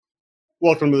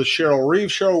Welcome to the Cheryl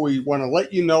Reeves Show. We want to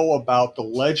let you know about the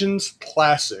Legends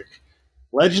Classic,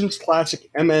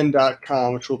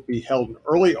 legendsclassicmn.com, which will be held in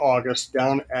early August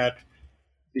down at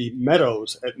the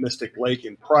Meadows at Mystic Lake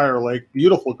in Prior Lake.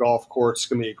 Beautiful golf course. It's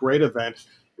going to be a great event.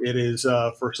 It is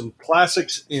for some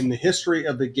classics in the history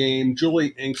of the game.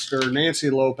 Julie Inkster, Nancy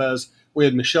Lopez. We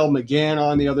had Michelle McGann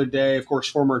on the other day. Of course,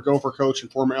 former Gopher coach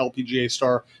and former LPGA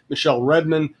star Michelle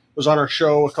Redmond was on our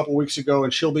show a couple weeks ago,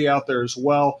 and she'll be out there as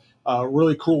well.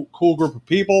 Really cool group of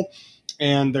people,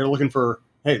 and they're looking for,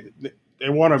 hey, they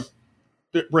want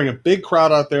to bring a big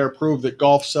crowd out there, prove that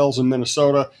golf sells in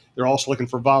Minnesota. They're also looking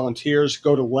for volunteers.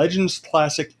 Go to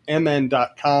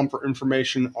legendsclassicmn.com for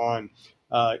information on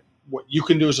what you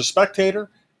can do as a spectator,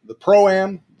 the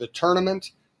Pro-Am, the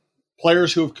tournament,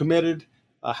 players who have committed,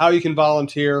 how you can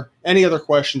volunteer, any other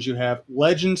questions you have,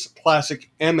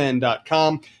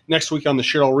 legendsclassicmn.com. Next week on the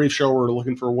Cheryl Reeves Show, we're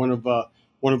looking for one of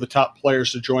the top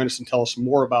players to join us and tell us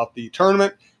more about the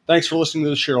tournament. Thanks for listening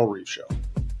to the Cheryl Reeves Show.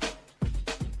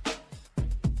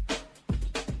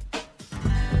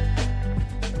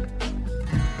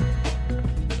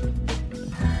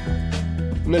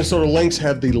 Minnesota Lynx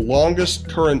have the longest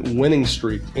current winning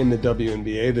streak in the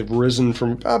WNBA. They've risen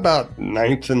from about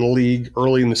ninth in the league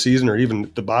early in the season, or even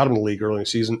at the bottom of the league early in the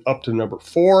season, up to number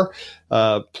 4,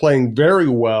 playing very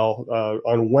well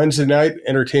on Wednesday night.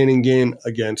 Entertaining game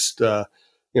against a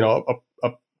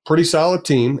pretty solid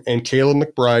team, and Kayla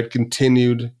McBride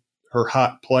continued her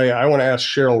hot play. I want to ask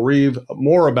Cheryl Reeve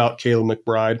more about Kayla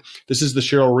McBride. This is the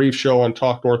Cheryl Reeve Show on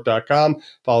TalkNorth.com.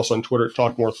 Follow us on Twitter at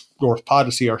TalkNorthPod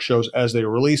to see our shows as they are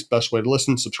released. Best way to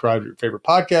listen, subscribe to your favorite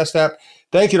podcast app.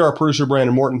 Thank you to our producer,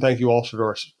 Brandon Morton. Thank you also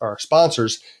to our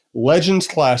sponsors, Legends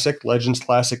Classic,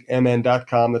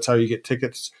 legendsclassicmn.com. That's how you get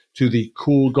tickets to the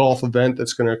cool golf event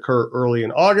that's going to occur early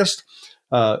in August.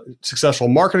 Successful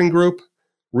Marketing Group,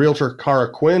 Realtor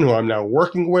Cara Quinn, who I'm now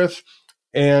working with,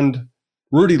 and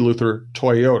Rudy Luther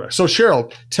Toyota. So,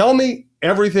 Cheryl, tell me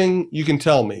everything you can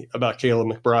tell me about Kayla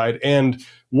McBride. And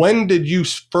when did you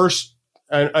first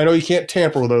 – I know you can't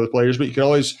tamper with other players, but you can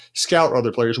always scout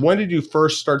other players. When did you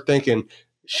first start thinking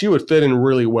she would fit in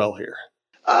really well here?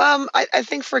 I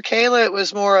think for Kayla, it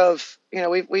was more of,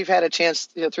 we've had a chance,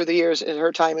 through the years in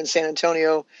her time in San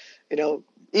Antonio,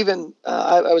 even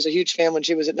I was a huge fan when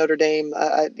she was at Notre Dame.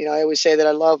 I always say that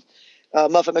I love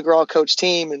Muffet McGraw coach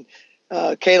team, and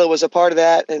Kayla was a part of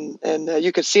that, and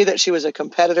you could see that she was a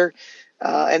competitor,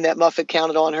 and that Muffet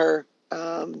counted on her.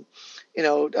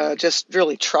 Just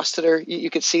really trusted her. You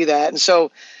could see that, and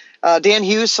so Dan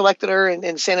Hughes selected her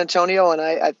in San Antonio,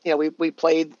 and we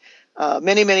played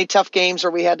many tough games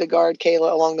where we had to guard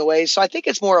Kayla along the way. So I think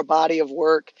it's more a body of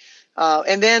work,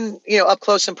 and then up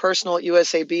close and personal at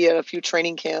USAB at a few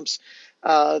training camps,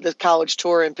 the college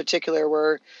tour in particular,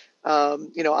 where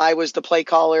I was the play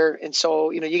caller. And so,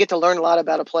 you get to learn a lot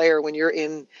about a player when you're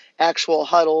in actual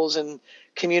huddles and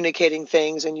communicating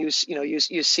things, and you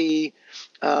see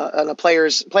a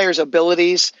player's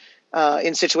abilities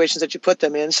in situations that you put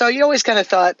them in. So you always kind of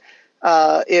thought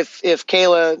if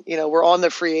Kayla, were on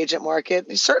the free agent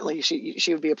market, certainly she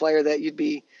would be a player that you'd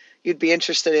be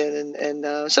interested in.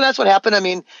 And so that's what happened. I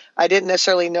mean, I didn't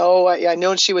necessarily know. I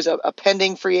known she was a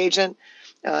pending free agent.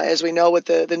 As we know, with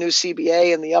the new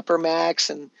CBA and the upper max,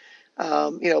 and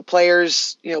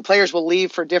players will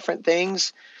leave for different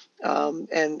things,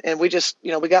 and we just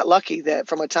we got lucky that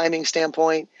from a timing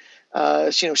standpoint,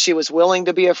 she was willing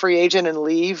to be a free agent and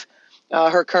leave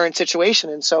her current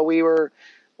situation, and so we were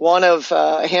one of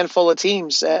a handful of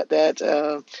teams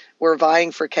that were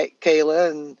vying for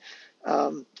Kayla, and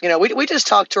we just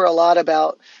talked to her a lot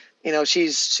about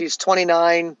she's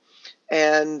 29.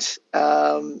 And,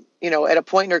 at a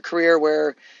point in her career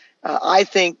where I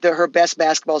think that her best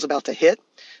basketball is about to hit.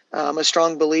 I'm a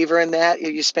strong believer in that.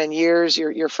 You spend years,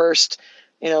 your first,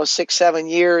 6-7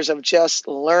 years of just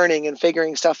learning and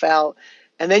figuring stuff out.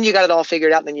 And then you got it all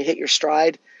figured out, and then you hit your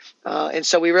stride. And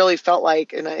so we really felt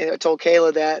like, and I told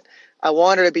Kayla that I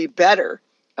want her to be better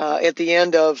at the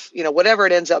end of, whatever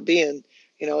it ends up being.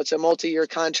 It's a multi-year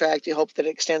contract. You hope that it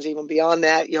extends even beyond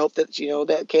that. You hope that,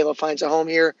 that Kayla finds a home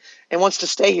here and wants to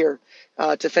stay here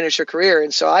to finish her career.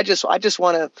 And so I just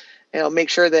want to, make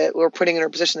sure that we're putting in her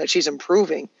position that she's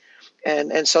improving.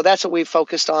 And so that's what we've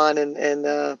focused on.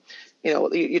 And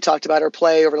you talked about her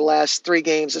play over the last 3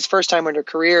 games. It's the first time in her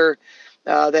career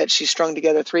that she strung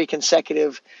together 3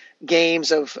 consecutive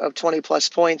games of 20-plus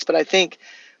points. But I think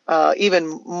even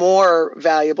more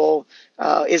valuable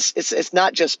is it's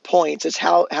not just points. It's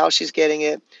how she's getting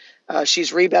it.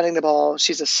 She's rebounding the ball.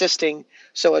 She's assisting.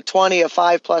 So a 20, a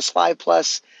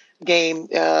 5+ game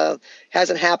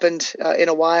hasn't happened in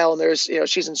a while. And there's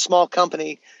she's in small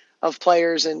company of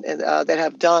players and that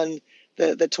have done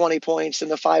the 20 points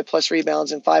and the 5+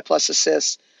 rebounds and 5+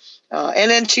 assists.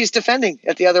 And then she's defending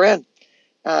at the other end.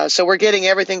 So we're getting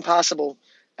everything possible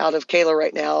out of Kayla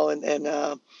right now. And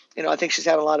I think she's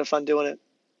having a lot of fun doing it.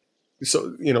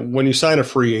 So, when you sign a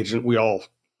free agent, we all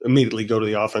immediately go to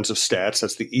the offensive stats.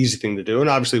 That's the easy thing to do. And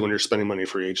obviously when you're spending money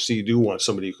for free agency, you do want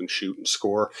somebody who can shoot and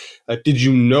score. Did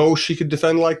you know she could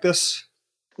defend like this?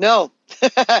 No,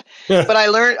 but I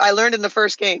learned in the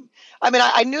first game. I mean,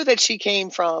 I knew that she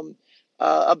came from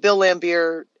a Bill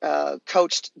Laimbeer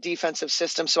coached defensive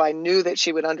system. So I knew that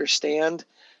she would understand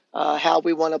how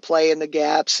we want to play in the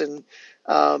gaps, and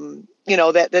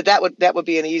that would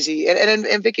be an easy.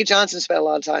 And Vicki Johnson spent a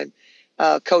lot of time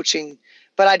coaching,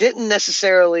 but I didn't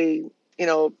necessarily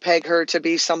peg her to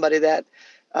be somebody that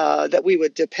we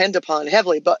would depend upon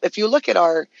heavily. But if you look at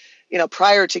our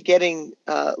prior to getting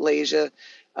Leja,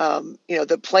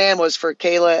 the plan was for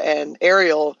Kayla and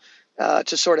Ariel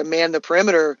to sort of man the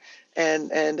perimeter,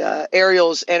 and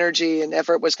Ariel's energy and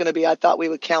effort was going to be, I thought we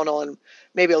would count on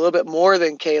maybe a little bit more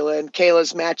than Kayla, and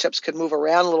Kayla's matchups could move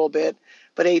around a little bit,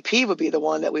 but AP would be the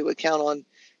one that we would count on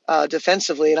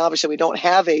defensively. And obviously we don't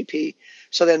have AP.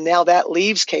 So then now that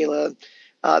leaves Kayla.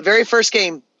 Very first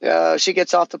game, she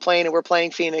gets off the plane and we're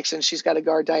playing Phoenix, and she's got to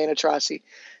guard Diana Taurasi.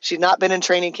 She's not been in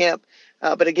training camp.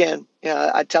 But again,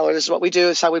 I tell her, this is what we do.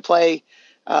 This is how we play.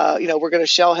 We're going to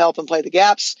shell help and play the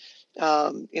gaps.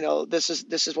 This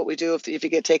is what we do if you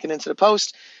get taken into the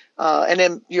post. And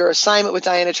then your assignment with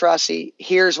Diana Taurasi,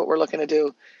 here's what we're looking to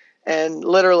do. And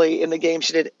literally in the game,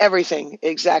 she did everything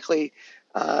exactly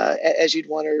as you'd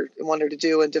want her to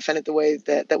do, and defend it the way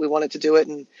that we wanted to do it.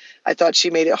 And I thought she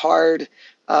made it hard,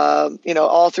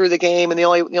 all through the game. And the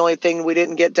only thing we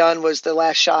didn't get done was the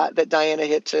last shot that Diana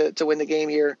hit to win the game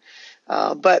here.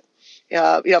 But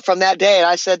from that day,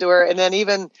 I said to her, and then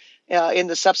even in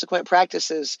the subsequent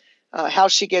practices, how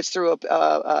she gets through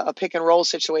a pick and roll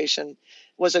situation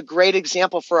was a great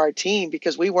example for our team,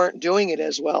 because we weren't doing it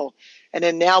as well. And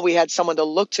then now we had someone to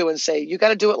look to and say, you got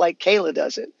to do it like Kayla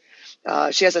does it.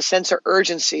 She has a sense of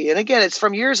urgency. And again, it's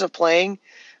from years of playing.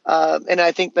 And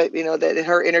I think that, that in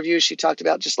her interview, she talked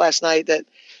about just last night that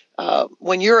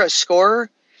when you're a scorer,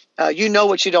 you know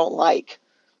what you don't like.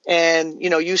 And,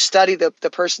 you study the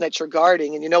person that you're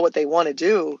guarding, and you know what they want to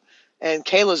do. And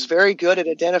Kayla's very good at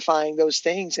identifying those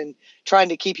things and trying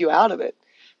to keep you out of it.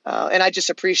 And I just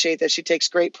appreciate that she takes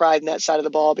great pride in that side of the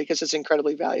ball, because it's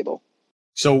incredibly valuable.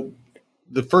 So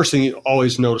the first thing you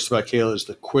always notice about Kayla is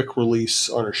the quick release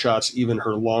on her shots, even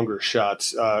her longer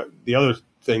shots. The other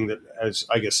thing that has,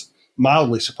 I guess,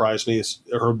 mildly surprised me is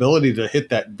her ability to hit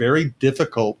that very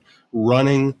difficult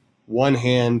running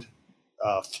one-hand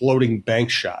floating bank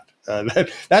shot.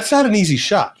 That's not an easy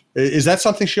shot. Is that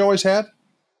something she always had?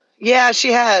 Yeah,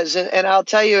 she has. And I'll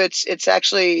tell you, it's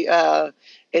actually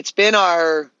it's been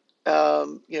our,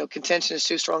 contention is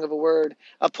too strong of a word,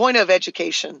 a point of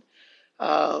education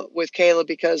with Kayla,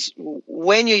 because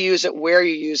when you use it, where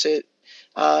you use it,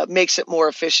 makes it more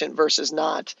efficient versus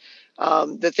not.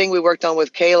 The thing we worked on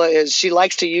with Kayla is she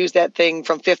likes to use that thing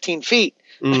from 15 feet.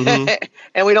 Mm-hmm.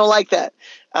 And we don't like that.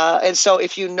 And so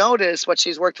if you notice what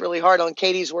she's worked really hard on,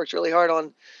 Katie's worked really hard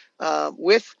on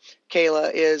with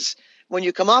Kayla, is when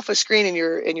you come off a screen and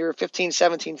you're 15,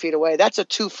 17 feet away, that's a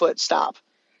 2-foot stop.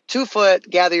 2 foot,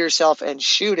 gather yourself and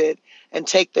shoot it and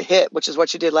take the hit, which is what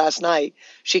she did last night.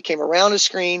 She came around a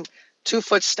screen,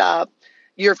 2-foot stop.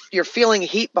 You're feeling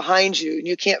heat behind you, and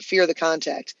you can't fear the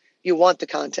contact. You want the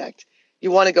contact.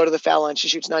 You want to go to the foul line. She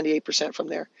shoots 98% from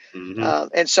there. Mm-hmm.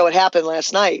 And so it happened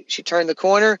last night. She turned the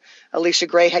corner. Alicia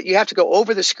Gray, you have to go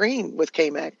over the screen with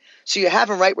K-Mac. So you have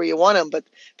them right where you want them.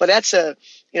 But that's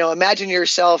imagine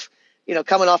yourself,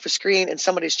 coming off a screen and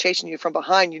somebody's chasing you from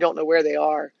behind. You don't know where they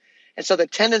are. And so the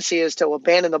tendency is to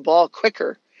abandon the ball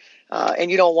quicker. And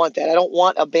you don't want that. I don't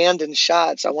want abandoned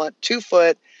shots. I want 2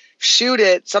 foot, shoot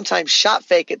it, sometimes shot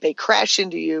fake it. They crash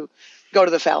into you, go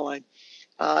to the foul line.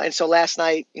 And so last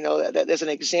night, there's an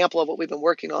example of what we've been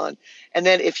working on. And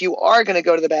then if you are going to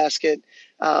go to the basket,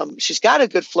 she's got a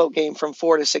good float game from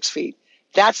 4 to 6 feet.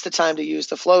 That's the time to use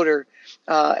the floater.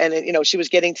 And then, she was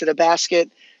getting to the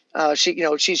basket.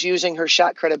 She's using her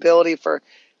shot credibility for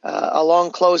a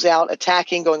long closeout,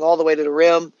 attacking, going all the way to the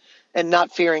rim, and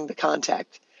not fearing the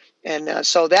contact. And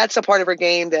so that's a part of her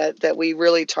game that we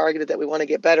really targeted, that we want to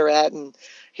get better at. And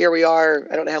here we are,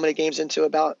 I don't know how many games into,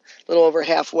 about a little over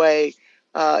halfway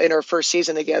in her first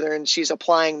season together, and she's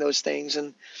applying those things.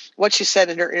 And what she said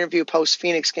in her interview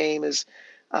post-Phoenix game is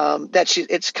that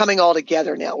it's coming all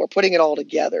together now. We're putting it all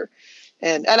together.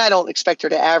 And I don't expect her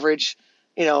to average,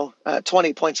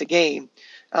 20 points a game.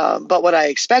 But what I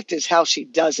expect is how she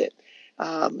does it.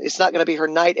 It's not going to be her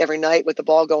night every night with the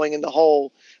ball going in the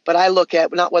hole, but I look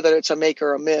at not whether it's a make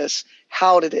or a miss.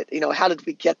 How did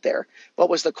we get there? What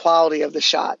was the quality of the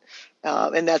shot?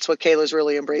 And that's what Kayla's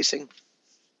really embracing.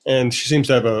 And she seems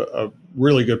to have a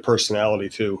really good personality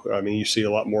too. I mean, you see a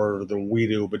lot more than we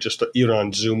do, but just even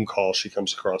on Zoom calls, she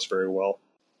comes across very well.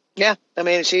 Yeah, I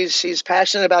mean, she's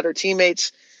passionate about her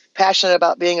teammates, passionate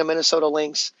about being a Minnesota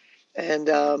Lynx, and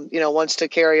wants to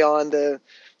carry on the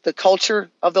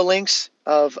culture of the Lynx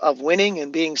of winning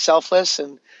and being selfless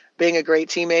and being a great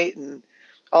teammate and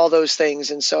all those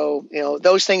things. And so,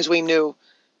 those things we knew,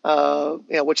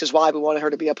 which is why we wanted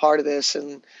her to be a part of this.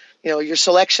 And, your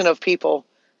selection of people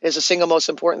is the single most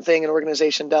important thing an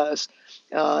organization does.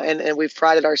 And we've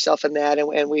prided ourselves in that,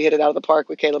 and we hit it out of the park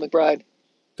with Kayla McBride.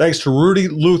 Thanks to Rudy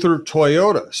Luther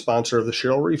Toyota, sponsor of the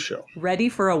Cheryl Reef Show. Ready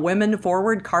for a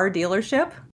women-forward car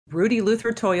dealership? Rudy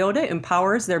Luther Toyota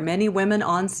empowers their many women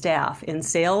on staff in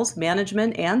sales,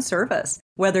 management, and service.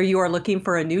 Whether you are looking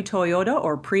for a new Toyota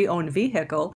or pre-owned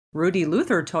vehicle, Rudy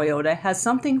Luther Toyota has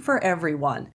something for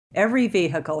everyone. Every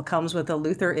vehicle comes with a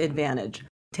Luther Advantage.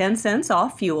 10 cents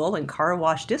off fuel and car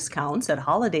wash discounts at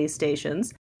holiday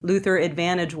stations, Luther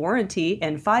Advantage warranty,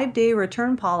 and 5-day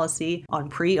return policy on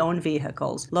pre-owned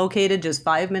vehicles. Located just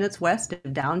 5 minutes west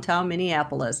of downtown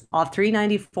Minneapolis, off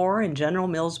 394 and General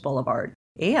Mills Boulevard.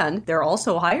 And they're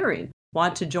also hiring.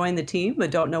 Want to join the team but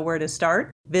don't know where to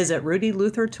start? Visit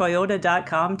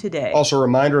rudyluthertoyota.com today. Also a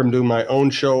reminder, I'm doing my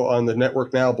own show on the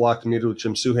network now, Block the Meter with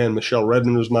Jim Suhan. Michelle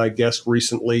Redmond was my guest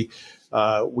recently.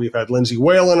 We've had Lindsay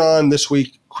Whalen on this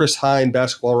week. Chris Hine,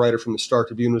 basketball writer from the Star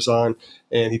Tribune, was on,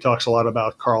 and he talks a lot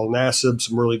about Carl Nassib,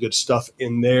 some really good stuff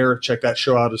in there. Check that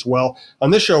show out as well.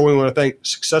 On this show, we want to thank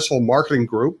Successful Marketing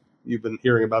Group. You've been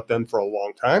hearing about them for a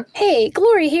long time. Hey,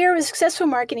 Glory here with Successful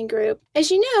Marketing Group. As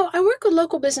you know, I work with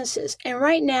local businesses, and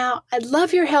right now, I'd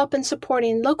love your help in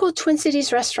supporting local Twin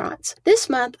Cities restaurants. This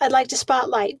month, I'd like to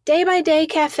spotlight Day by Day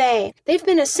Cafe. They've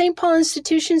been a St. Paul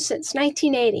institution since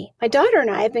 1980. My daughter and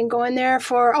I have been going there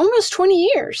for almost 20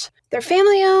 years. They're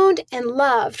family-owned and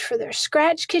loved for their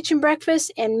scratch kitchen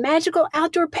breakfast and magical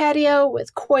outdoor patio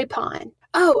with koi pond.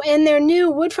 Oh, and their new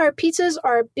wood-fired pizzas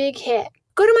are a big hit.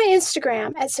 Go to my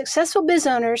Instagram at Successful Biz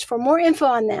Owners for more info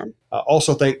on them.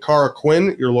 Also thank Cara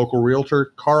Quinn, your local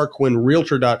realtor,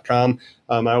 caraquinnrealtor.com.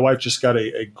 My wife just got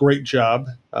a great job,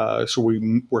 so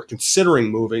we were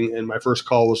considering moving, and my first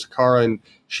call was to Cara, and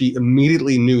she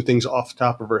immediately knew things off the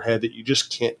top of her head that you just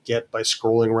can't get by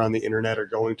scrolling around the internet or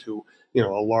going to a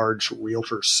large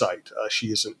realtor site. She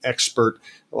is an expert.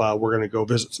 We're going to go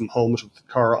visit some homes with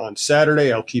Cara on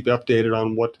Saturday. I'll keep you updated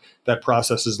on what that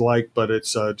process is like, but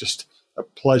it's just a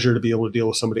pleasure to be able to deal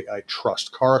with somebody I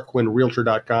trust.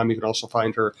 caraquinnrealtor.com. You can also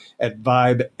find her at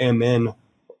vibemn.com,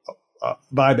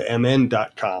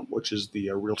 which is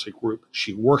the realty group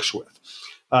she works with.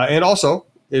 And also,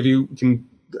 if you can,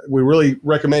 we really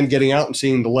recommend getting out and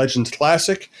seeing the Legends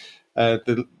Classic at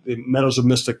the Meadows of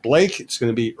Mystic Lake. It's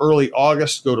going to be early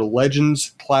August. Go to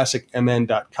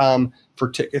legendsclassicmn.com for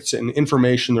tickets and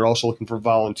information. They're also looking for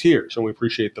volunteers, and we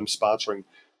appreciate them sponsoring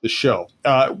the show.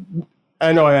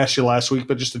 I know I asked you last week,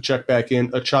 but just to check back in,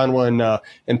 Achanwa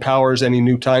and Powers, any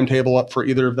new timetable up for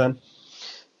either of them?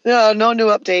 No new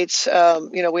updates.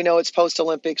 We know it's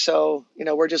post-Olympic, so,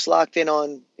 we're just locked in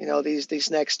on, these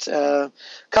next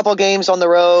couple games on the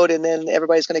road, and then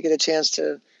everybody's going to get a chance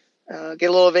to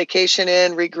get a little vacation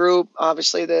in, regroup.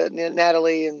 Obviously,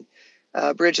 Natalie and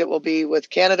Bridget will be with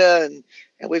Canada, and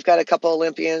we've got a couple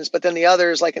Olympians, but then the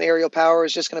others, like an Aerial Power,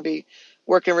 is just going to be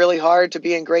working really hard to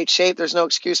be in great shape. There's no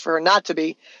excuse for her not to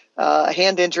be. A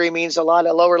hand injury means a lot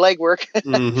of lower leg work,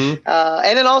 and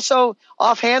then also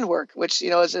offhand work, which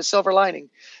is a silver lining.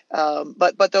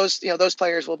 But those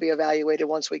players will be evaluated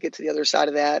once we get to the other side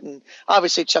of that. And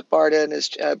obviously Chuck Barta and his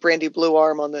Brandy Blue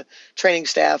Arm on the training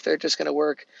staff, they're just going to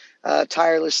work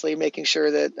tirelessly, making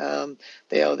sure that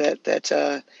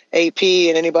that AP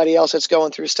and anybody else that's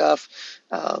going through stuff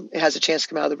has a chance to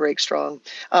come out of the break strong.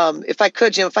 If I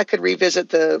could, Jim, revisit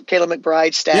the Kayla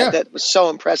McBride stat that was so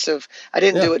impressive. I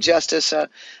didn't do it justice,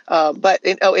 but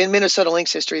in Minnesota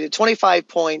Lynx history, the 25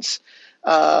 points.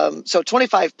 So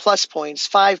 25 plus points,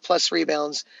 5 plus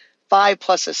rebounds, 5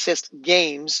 plus assist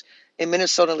games in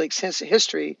Minnesota Lynx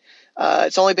history.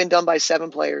 It's only been done by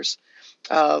 7 players.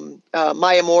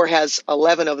 Maya Moore has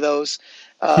 11 of those.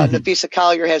 Nafisa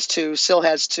Collier has 2. Syl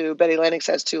has 2. Betty Lennox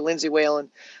has 2. Lindsay Whalen.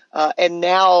 And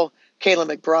now Kayla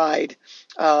McBride.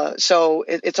 So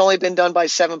it's only been done by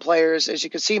 7 players. As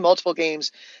you can see, multiple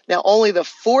games. Now, only the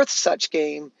 4th such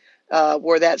game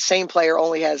where that same player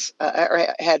only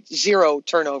had 0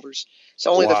 turnovers.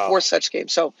 So only the 4th such game.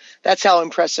 So that's how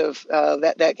impressive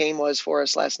that game was for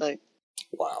us last night.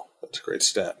 Wow. That's a great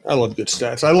stat. I love good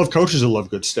stats. I love coaches that love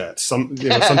good stats.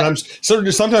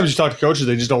 Sometimes you talk to coaches,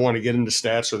 they just don't want to get into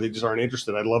stats or they just aren't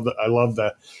interested. I love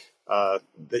that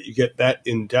that you get that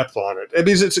in depth on it. It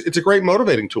means it's a great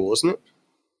motivating tool, isn't it?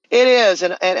 It is,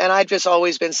 and I've just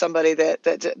always been somebody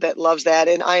that loves that,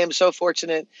 and I am so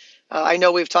fortunate. I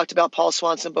know we've talked about Paul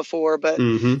Swanson before, but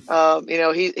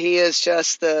he is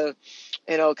just the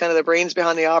kind of the brains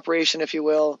behind the operation, if you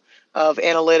will, of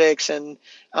analytics, and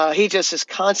he just is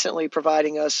constantly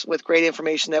providing us with great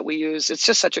information that we use. It's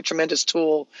just such a tremendous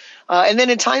tool, and then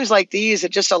in times like these,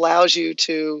 it just allows you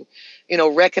to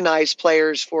recognize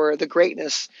players for the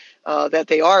greatness that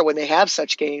they are when they have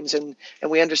such games, and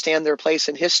we understand their place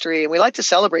in history, and we like to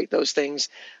celebrate those things.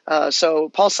 So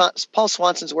Paul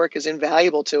Swanson's work is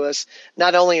invaluable to us,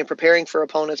 not only in preparing for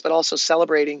opponents, but also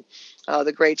celebrating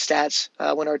the great stats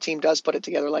when our team does put it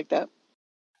together like that.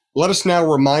 Let us now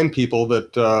remind people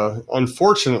that,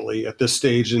 unfortunately, at this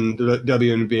stage in the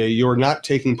WNBA, you are not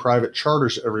taking private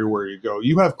charters everywhere you go.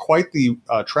 You have quite the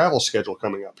travel schedule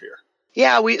coming up here.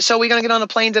 Yeah, we're going to get on a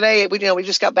plane today. We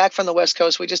just got back from the West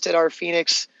Coast. We just did our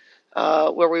Phoenix,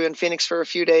 where we were in Phoenix for a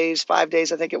few days, 5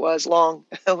 days, I think it was. Long.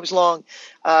 It was long.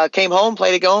 Came home,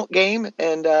 played a game,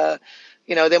 and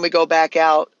then we go back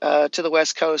out to the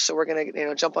West Coast. So we're going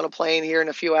to jump on a plane here in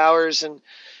a few hours and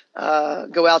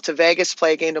go out to Vegas,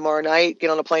 play a game tomorrow night, get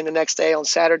on a plane the next day on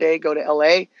Saturday, go to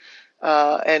LA,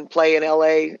 and play in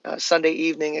LA Sunday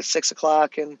evening at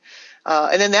 6:00.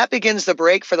 And then that begins the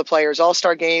break for the players.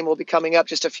 All-Star game will be coming up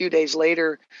just a few days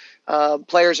later.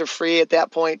 Players are free at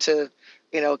that point to,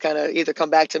 kind of either come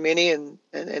back to Minnie and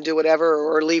do whatever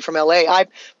or leave from LA. I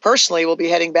personally will be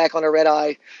heading back on a red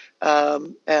eye,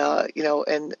 and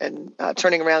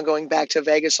turning around, going back to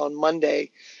Vegas on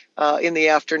Monday in the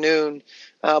afternoon.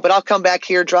 But I'll come back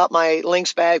here, drop my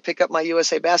Lynx bag, pick up my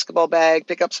USA basketball bag,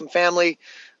 pick up some family,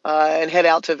 and head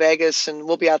out to Vegas, and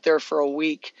we'll be out there for a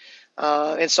week.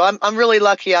 And so I'm really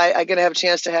lucky. I get to have a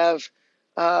chance to have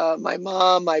my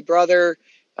mom, my brother,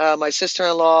 my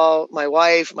sister-in-law, my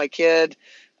wife, my kid,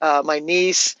 my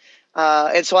niece.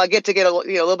 And so I get to get a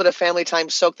little bit of family time,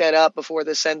 soak that up before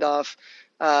the send-off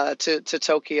to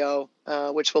Tokyo,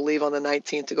 which we'll leave on the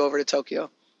 19th to go over to Tokyo.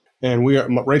 And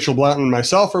Rachel Blount and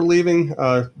myself are leaving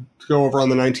to go over on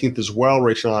the 19th as well.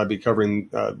 Rachel and I will be covering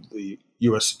the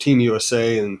U.S. Team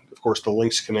USA and, of course, the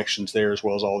Lynx connections there, as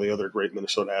well as all the other great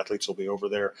Minnesota athletes will be over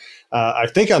there. I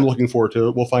think I'm looking forward to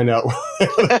it. We'll find out.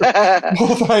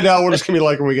 We'll find out what it's going to be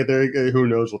like when we get there. Who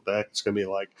knows what the heck it's going to be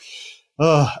like.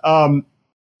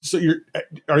 So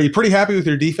are you pretty happy with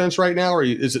your defense right now, or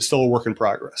is it still a work in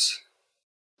progress?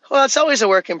 Well, it's always a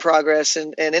work in progress,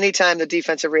 and anytime the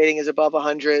defensive rating is above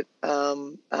 100,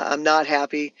 I'm not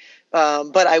happy.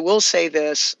 But I will say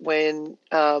this: when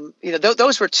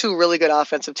those were two really good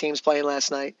offensive teams playing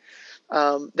last night,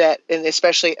 and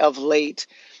especially of late,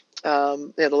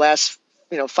 the last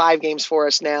 5 games for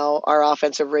us now, our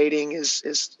offensive rating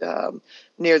is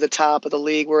near the top of the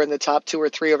league. We're in the top 2 or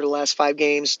 3 over the last 5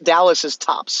 games. Dallas is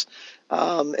tops,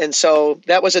 and so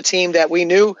that was a team that we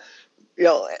knew.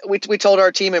 We told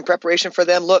our team in preparation for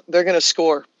them, look, they're going to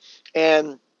score.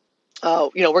 And,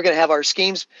 we're going to have our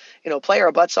schemes, play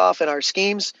our butts off in our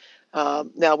schemes.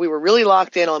 Now, we were really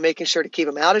locked in on making sure to keep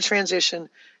them out of transition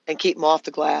and keep them off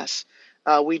the glass.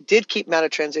 We did keep them out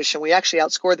of transition. We actually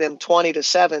outscored them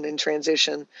 20-7 in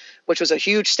transition, which was a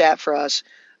huge stat for us.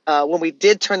 When we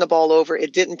did turn the ball over,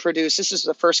 it didn't produce. This is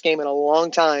the first game in a long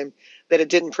time that it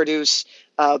didn't produce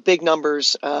big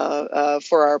numbers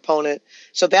for our opponent.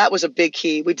 So that was a big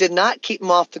key. We did not keep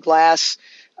them off the glass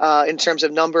in terms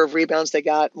of number of rebounds. They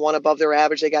got 1 above their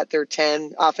average. They got their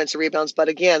 10 offensive rebounds. But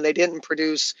again, they didn't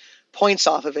produce points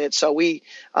off of it. So we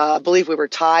believe we were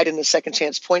tied in the second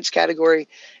chance points category.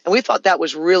 And we thought that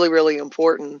was really, really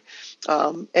important.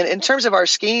 And in terms of our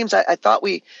schemes, I thought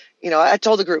I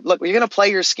told the group, look, you're going to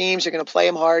play your schemes, you're going to play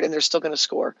them hard, and they're still going to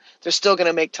score. They're still going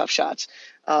to make tough shots.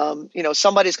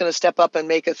 Somebody's going to step up and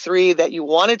make a 3 that you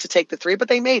wanted to take the 3, but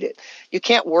they made it. You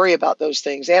can't worry about those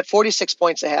things. They had 46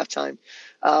 points at halftime.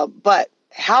 But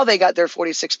how they got their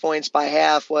 46 points by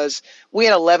half was we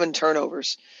had 11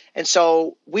 turnovers. And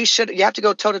so you have to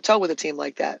go toe-to-toe with a team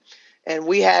like that. And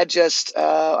we had just,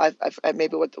 I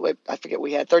forget,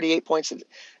 we had 38 points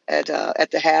at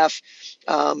the half.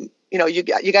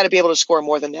 You got to be able to score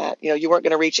more than that. You weren't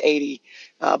going to reach 80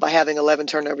 by having 11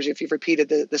 turnovers if you've repeated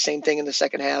the same thing in the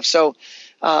second half. So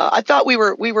I thought we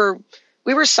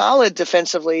were solid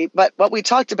defensively, but what we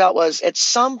talked about was at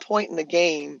some point in the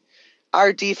game,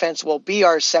 our defense will be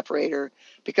our separator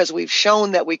because we've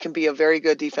shown that we can be a very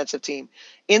good defensive team.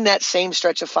 In that same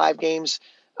stretch of 5 games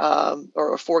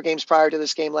or 4 games prior to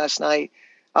this game last night,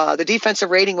 the defensive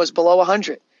rating was below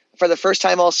 100 for the first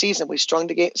time all season, we strung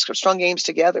games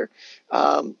together.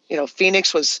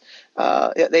 Phoenix was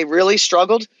they really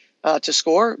struggled to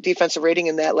score. Defensive rating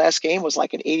in that last game was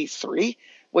like an 83,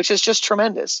 which is just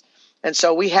tremendous. And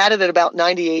so we had it at about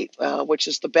 98, which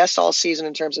is the best all season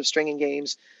in terms of stringing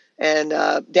games. And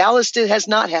Dallas has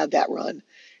not had that run.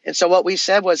 And so what we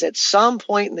said was at some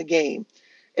point in the game,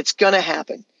 it's going to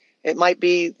happen. It might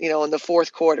be, in the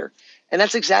fourth quarter. And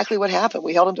that's exactly what happened.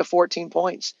 We held them to 14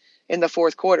 points in the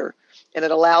fourth quarter. And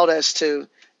it allowed us to,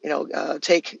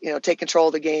 take control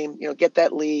of the game, get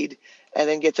that lead, and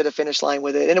then get to the finish line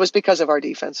with it. And it was because of our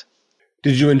defense.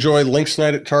 Did you enjoy Lynx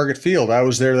night at Target Field? I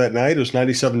was there that night. It was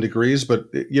 97 degrees, but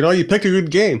you picked a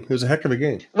good game. It was a heck of a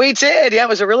game. We did. Yeah, it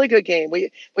was a really good game.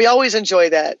 We always enjoy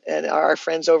that, and our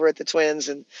friends over at the Twins.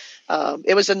 And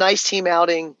it was a nice team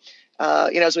outing.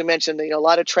 As we mentioned, a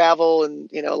lot of travel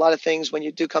and, a lot of things when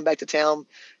you do come back to town,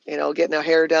 getting our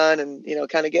hair done and,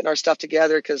 kind of getting our stuff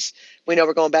together because we know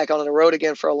we're going back on the road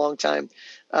again for a long time.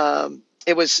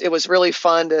 It was really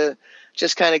fun to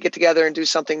just kind of get together and do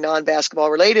something non-basketball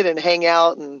related and hang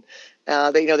out. And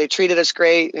they treated us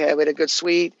great. We had a good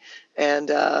suite, and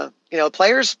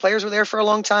players were there for a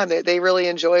long time. They really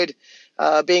enjoyed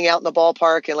being out in the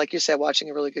ballpark and, like you said,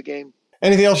 watching a really good game.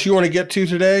 Anything else you want to get to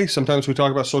today? Sometimes we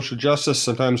talk about social justice.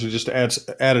 Sometimes we just add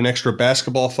an extra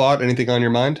basketball thought. Anything on your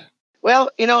mind?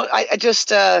 Well, I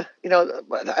just, I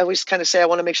always kind of say I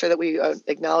want to make sure that we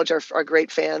acknowledge our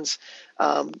great fans.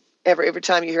 Every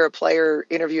time you hear a player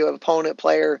interview an opponent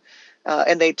player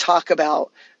and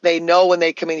they know when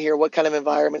they come in here what kind of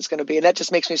environment it's going to be. And that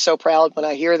just makes me so proud when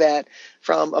I hear that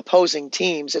from opposing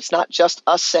teams. It's not just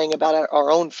us saying about our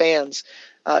own fans.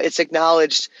 It's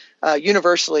acknowledged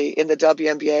universally in the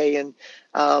WNBA.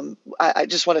 And I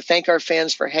just want to thank our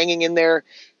fans for hanging in there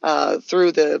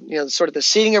through the, sort of the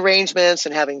seating arrangements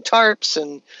and having tarps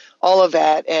and all of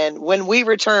that. And when we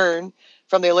return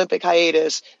from the Olympic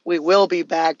hiatus, we will be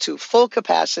back to full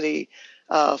capacity,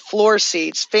 floor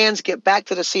seats. Fans get back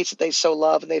to the seats that they so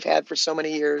love and they've had for so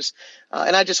many years.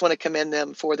 And I just want to commend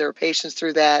them for their patience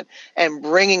through that and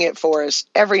bringing it for us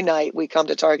every night we come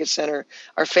to Target Center.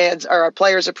 Our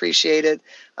players appreciate it.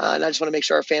 And I just want to make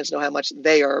sure our fans know how much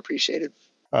they are appreciated.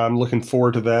 I'm looking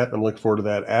forward to that. I'm looking forward to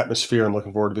that atmosphere. I'm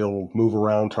looking forward to be able to move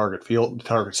around Target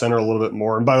Center a little bit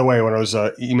more. And by the way, when I was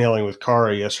emailing with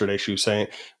Kara yesterday, she was saying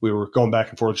we were going back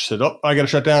and forth. She said, I got to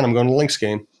shut down. I'm going to the Lynx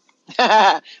game.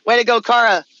 Way to go,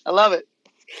 Kara. I love it.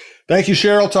 Thank you,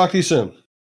 Cheryl. Talk to you soon.